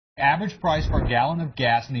Average price for a gallon of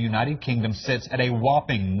gas in the United Kingdom sits at a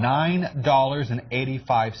whopping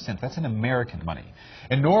 $9.85. That's in American money.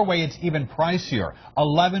 In Norway, it's even pricier,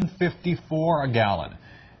 $11.54 a gallon.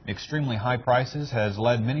 Extremely high prices has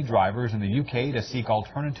led many drivers in the UK to seek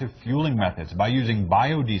alternative fueling methods by using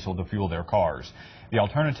biodiesel to fuel their cars. The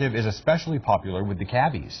alternative is especially popular with the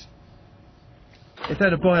cabbies. If they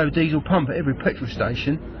had a biodiesel pump at every petrol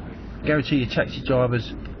station, guarantee your taxi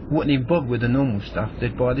drivers wouldn't even bother with the normal stuff.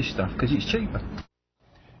 They'd buy this stuff because it's cheaper.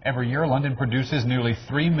 Every year, London produces nearly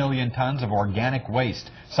 3 million tons of organic waste,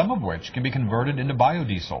 some of which can be converted into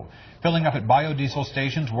biodiesel. Filling up at biodiesel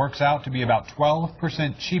stations works out to be about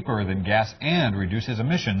 12% cheaper than gas and reduces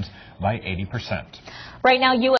emissions by 80%. Right now,